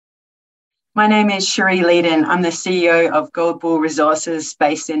My name is Cherie Leedon. I'm the CEO of Gold Bull Resources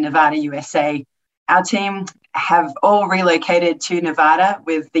based in Nevada, USA. Our team have all relocated to Nevada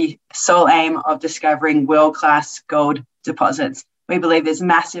with the sole aim of discovering world-class gold deposits. We believe there's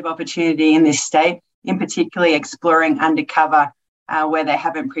massive opportunity in this state, in particularly exploring undercover where they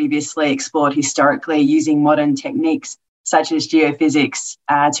haven't previously explored historically, using modern techniques such as geophysics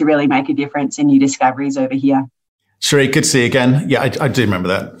to really make a difference in new discoveries over here. Cherie, good to see you again. Yeah, I do remember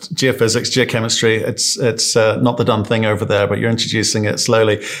that. Geophysics, geochemistry, it's not the done thing over there, but you're introducing it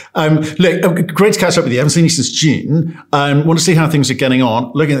slowly. Look, great to catch up with you. I haven't seen you since June. Want to see how things are getting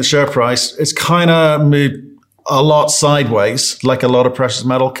on. Looking at the share price, it's kind of moved a lot sideways, like a lot of precious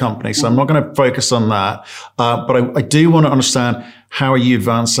metal companies. So I'm not going to focus on that. But I do want to understand, how are you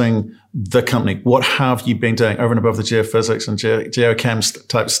advancing the company? What have you been doing over and above the geophysics and geochem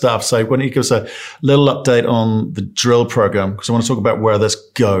type stuff? So why don't you give us a little update on the drill program? Because I want to talk about where this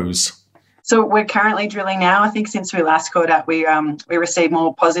goes. So we're currently drilling now. I think since we last caught up, we received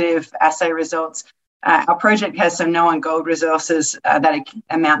more positive assay results. Our project has some known gold resources that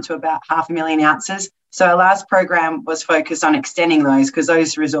amount to about 500,000 ounces. So our last program was focused on extending those because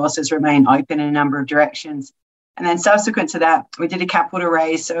those resources remain open in a number of directions. And then subsequent to that, we did a capital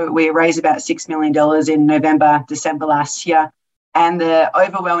raise. So we raised about $6 million in November, December last year. And the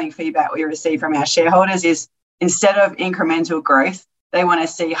overwhelming feedback we received from our shareholders is, instead of incremental growth, they want to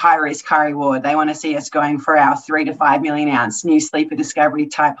see high risk, high reward. They want to see us going for our 3 to 5 million ounce new sleeper discovery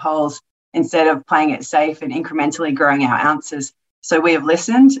type holes instead of playing it safe and incrementally growing our ounces. So we have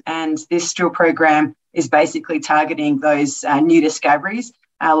listened, and this drill program is basically targeting those new discoveries,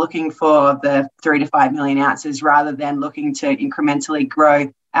 looking for the 3 to 5 million ounces rather than looking to incrementally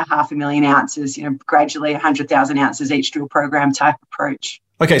grow at 500,000 ounces, gradually 100,000 ounces each drill program type approach.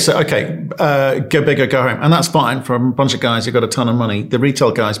 Okay, so go big or go home, and that's fine for a bunch of guys who've got a ton of money. The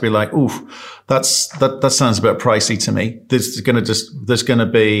retail guys be like, "Oof, that sounds a bit pricey to me. There's going to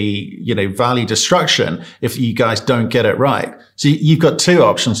be value destruction if you guys don't get it right." So you've got two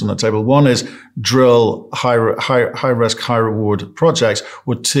options on the table. One is drill high risk, high reward projects,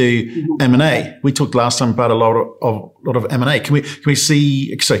 or two, M&A. We talked last time about a lot of M&A. Can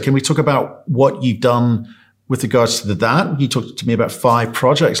we talk about what you've done with regards to that? You talked to me about 5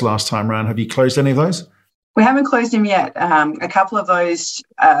 projects last time around. Have you closed any of those? We haven't closed them yet. A couple of those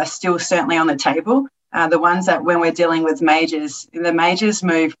are still certainly on the table. The ones that when we're dealing with majors, the majors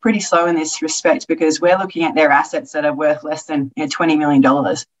move pretty slow in this respect because we're looking at their assets that are worth less than $20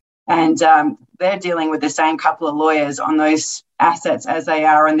 million. And they're dealing with the same couple of lawyers on those assets as they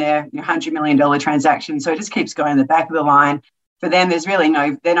are on their $100 million transaction. So it just keeps going to the back of the line. For them, there's really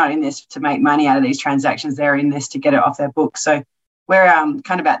they're not in this to make money out of these transactions. They're in this to get it off their books. So we're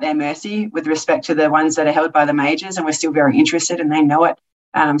kind of at their mercy with respect to the ones that are held by the majors, and we're still very interested and they know it.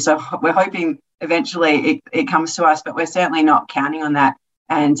 So we're hoping eventually it comes to us, but we're certainly not counting on that.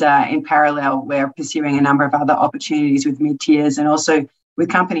 And in parallel, we're pursuing a number of other opportunities with mid-tiers and also with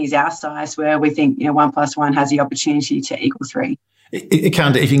companies our size where we think 1 + 1 has the opportunity to equal 3. It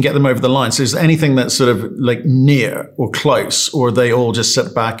can, if you can get them over the line. So is there anything that's sort of like near or close, or they all just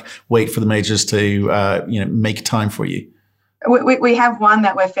sit back, wait for the majors to make time for you? We have one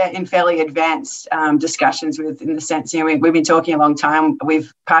that we're in fairly advanced discussions with, in the sense, we've been talking a long time.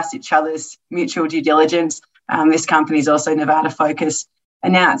 We've passed each other's mutual due diligence. This company is also Nevada focused.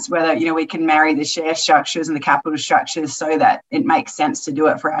 Announced whether we can marry the share structures and the capital structures so that it makes sense to do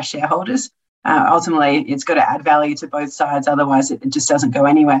it for our shareholders. Ultimately, it's got to add value to both sides. Otherwise, it just doesn't go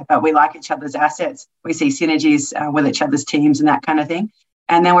anywhere. But we like each other's assets. We see synergies with each other's teams and that kind of thing.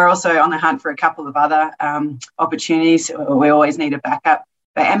 And then we're also on the hunt for a couple of other opportunities. We always need a backup.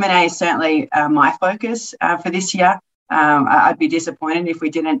 But M&A is certainly my focus for this year. I'd be disappointed if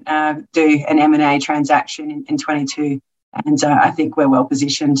we didn't do an M&A transaction in 22. And I think we're well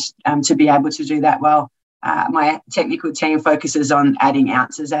positioned to be able to do that well. My technical team focuses on adding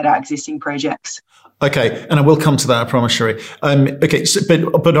ounces at our existing projects. Okay, and I will come to that, I promise, Cherie. Okay, so,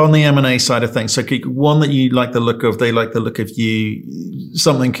 but on the M&A side of things, so one that you like the look of, they like the look of you,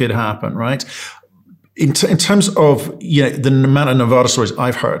 something could happen, right? In terms of the amount of Nevada stories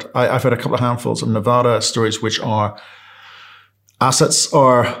I've heard, I've heard a couple of handfuls of Nevada stories which are assets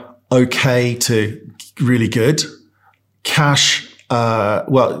are okay to really good, cash,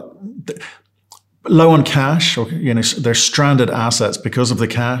 low on cash, or they're stranded assets because of the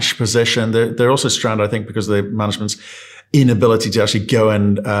cash position. They're also stranded, I think, because of the management's inability to actually go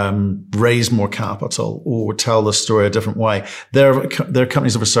and raise more capital or tell the story a different way. They're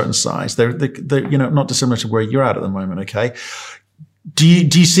companies of a certain size. They're not dissimilar to where you're at the moment. Okay, do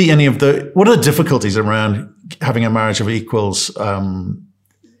you see any of what are the difficulties around having a marriage of equals?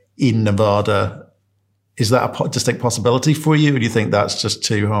 in Nevada. Is that a distinct possibility for you, or do you think that's just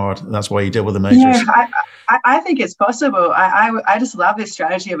too hard? That's why you deal with the majors? Yeah, I think it's possible. I just love this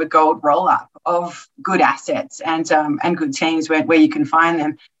strategy of a gold roll-up of good assets and good teams where you can find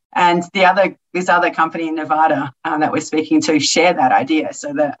them. And this other company in Nevada that we're speaking to share that idea.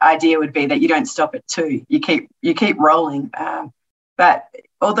 So the idea would be that you don't stop at 2, you keep rolling. But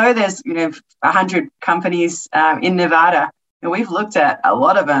although there's 100 companies in Nevada, we've looked at a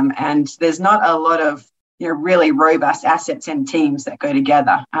lot of them, and there's not a lot of really robust assets and teams that go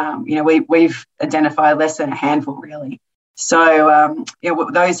together. We've identified less than a handful, really. So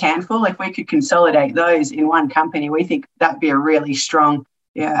those handful, if we could consolidate those in one company, we think that'd be a really strong,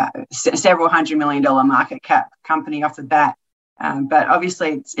 several $100 million market cap company off the bat. But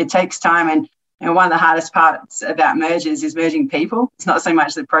obviously, it takes time, and one of the hardest parts about mergers is merging people. It's not so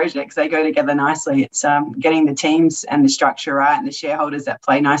much the projects; they go together nicely. It's getting the teams and the structure right, and the shareholders that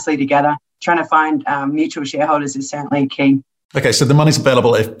play nicely together. Trying to find mutual shareholders is certainly key. Okay, so the money's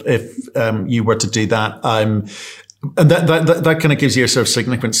available if you were to do that, and that kind of gives you a sort of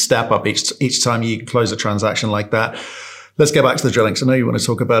significant step up each time you close a transaction like that. Let's get back to the drilling. So I know you want to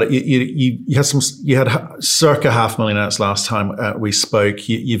talk about it. You had circa 500,000 ounce last time we spoke.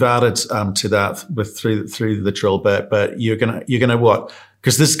 You've added to that through the drill bit, but you're gonna what?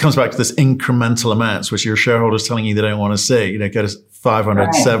 Because this comes back to this incremental amounts, which your shareholders telling you they don't want to see. Get us 500,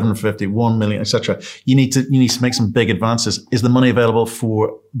 right. 750, 1 million, etc. You need to make some big advances. Is the money available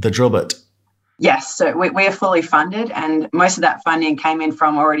for the drill bit? Yes, so we are fully funded, and most of that funding came in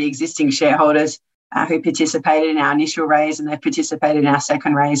from already existing shareholders who participated in our initial raise, and they've participated in our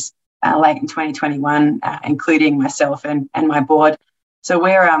second raise late in 2021, including myself and my board. So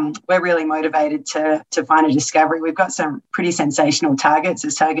we're really motivated to find a discovery. We've got some pretty sensational targets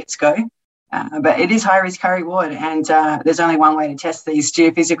as targets go, but it is high risk, high reward, and there's only one way to test these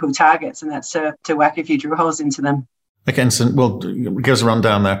geophysical targets, and that's to whack a few drill holes into them. Okay, so give us a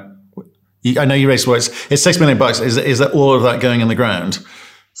rundown there. I know you raised it's $6 million. Is that all of that going in the ground?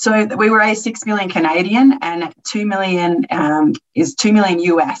 So we raised 6 million Canadian, and 2 million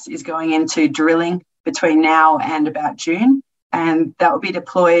US is going into drilling between now and about June. And that will be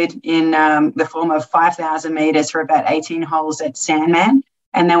deployed in the form of 5,000 meters for about 18 holes at Sandman.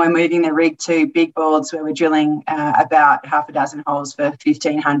 And then we're moving the rig to Big Balds, where we're drilling about half a dozen holes for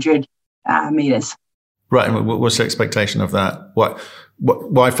 1,500 meters. Right. And what's the expectation of that?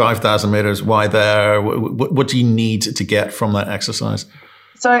 Why 5,000 meters? Why there? What do you need to get from that exercise?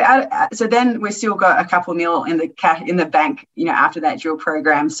 So then we've still got a couple mil in the bank, after that drill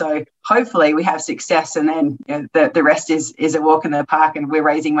program. So hopefully we have success, and then the rest is a walk in the park, and we're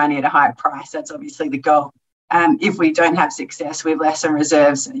raising money at a higher price. That's obviously the goal. If we don't have success, we've left some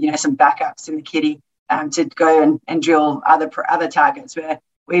reserves, some backups in the kitty to go and drill other targets where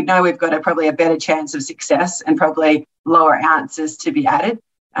we know we've got probably a better chance of success and probably lower ounces to be added.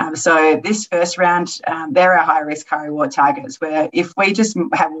 So this first round, there are high risk, high reward targets where if we just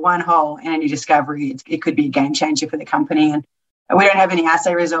have one hole in a new discovery, it could be a game changer for the company. And we don't have any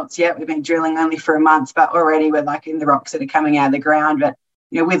assay results yet. We've been drilling only for a month, but already we're in the rocks that are coming out of the ground. But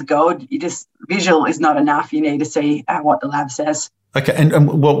with gold, visual is not enough. You need to see what the lab says. Okay, and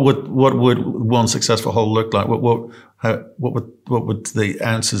what would one successful hole look like? What would the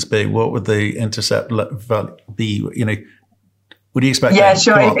ounces be? What would the intercept value be? Would you expect? Yeah,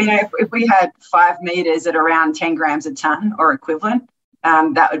 sure. If we had 5 meters at around 10 grams a ton or equivalent,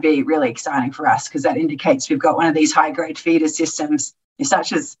 that would be really exciting for us, because that indicates we've got one of these high-grade feeder systems,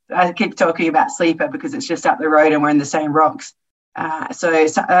 such as I keep talking about Sleeper because it's just up the road and we're in the same rocks. So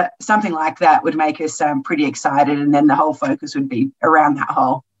something like that would make us pretty excited, and then the whole focus would be around that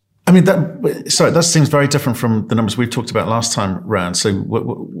hole. I mean, that seems very different from the numbers we've talked about last time round. So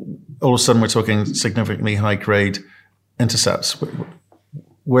all of a sudden we're talking significantly high-grade intercepts.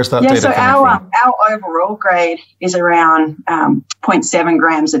 Where's that data coming from? Our overall grade is around 0.7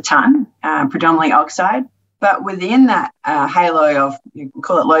 grams a ton, predominantly oxide. But within that halo of, you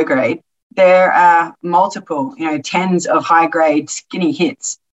call it low grade, there are multiple, tens of high grade skinny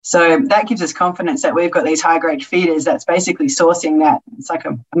hits. So that gives us confidence that we've got these high grade feeders that's basically sourcing that. It's like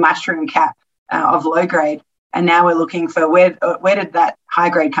a mushroom cap of low grade. And now we're looking for where did that high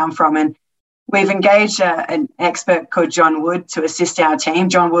grade come from? And we've engaged an expert called John Wood to assist our team.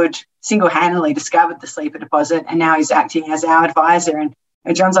 John Wood single-handedly discovered the Sleeper deposit, and now he's acting as our advisor. And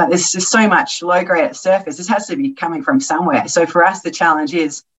John's like, there's just so much low-grade at surface. This has to be coming from somewhere. So for us, the challenge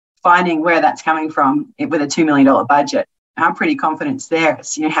is finding where that's coming from with a $2 million budget. I'm pretty confident it's there.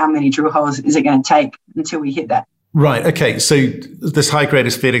 It's, how many drill holes is it going to take until we hit that? Right. Okay. So this high grade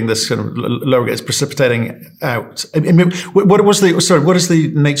is feeding this kind of lower grade. It's precipitating out. I mean, what is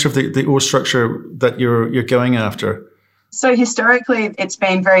the nature of the ore structure that you're going after? So historically, it's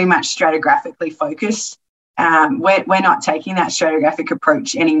been very much stratigraphically focused. We're not taking that stratigraphic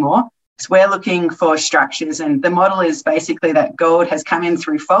approach anymore. So we're looking for structures, and the model is basically that gold has come in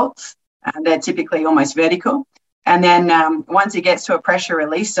through faults. They're typically almost vertical, and then once it gets to a pressure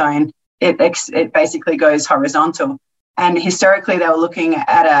release zone, it basically goes horizontal. And historically, they were looking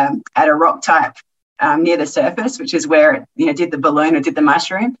at a rock type near the surface, which is where it did the balloon or did the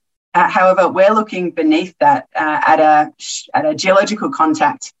mushroom. However, we're looking beneath that at a geological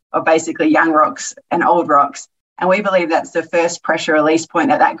contact of basically young rocks and old rocks. And we believe that's the first pressure release point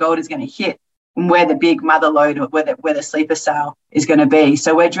that gold is going to hit, and where the big mother lode or where the sleeper cell is going to be.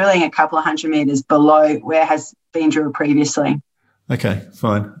 So we're drilling a couple of 100 meters below where has been drilled previously. Okay,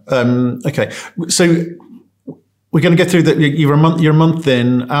 fine. Okay, so we're going to get through that. You're a month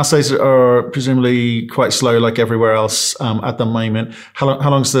in. Assays are presumably quite slow, like everywhere else at the moment. How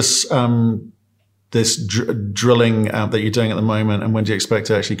long is this drilling that you're doing at the moment, and when do you expect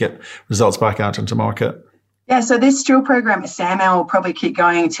to actually get results back out into market? Yeah, so this drill program at Sandman will probably keep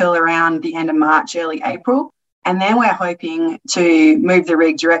going until around the end of March, early April. And then we're hoping to move the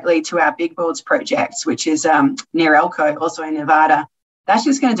rig directly to our Big Balds project, which is near Elko, also in Nevada. That's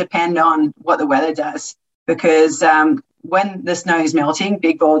just going to depend on what the weather does, because when the snow is melting,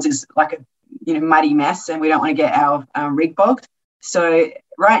 Big Balds is like a muddy mess, and we don't want to get our rig bogged. So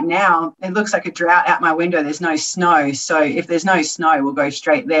right now, it looks like a drought out my window. There's no snow. So if there's no snow, we'll go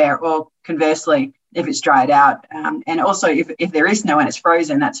straight there. Or conversely, if it's dried out. And also, if there is snow and it's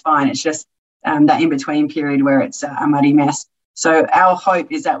frozen, that's fine. It's just that in-between period where it's a muddy mess. So our hope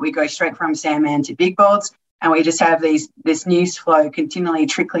is that we go straight from Sandman to Big Balds, and we just have this news flow continually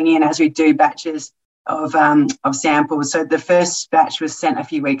trickling in as we do batches of samples. So the first batch was sent a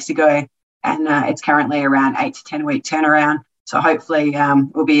few weeks ago, and it's currently around 8 to 10 week turnaround. So hopefully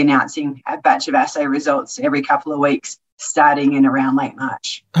we'll be announcing a batch of assay results every couple of weeks, starting in around late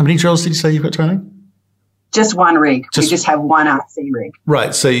March. How many drills did you say you've got turning? Just one rig. We just have one RC rig.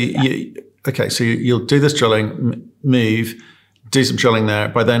 Right. So you'll do this drilling, move, do some drilling there.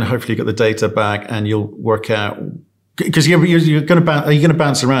 By then, hopefully, you get the data back, and you'll work out, because are you going to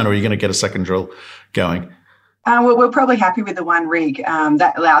bounce around, or are you going to get a second drill going? Well, we're probably happy with the one rig.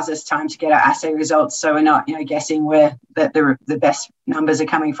 That allows us time to get our assay results, so we're not guessing where the best numbers are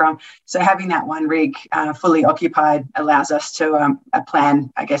coming from. So having that one rig fully occupied allows us to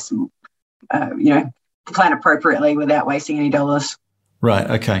plan, I guess, plan appropriately without wasting any dollars. Right.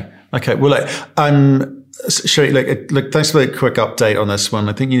 Okay. Well, Sherry, look, thanks for the quick update on this one.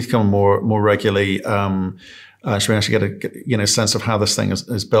 I think you need to come more regularly. So we actually get a sense of how this thing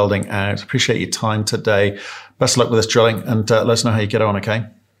is building out. Appreciate your time today. Best of luck with this drilling, and let us know how you get on. Okay.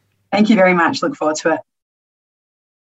 Thank you very much. Look forward to it.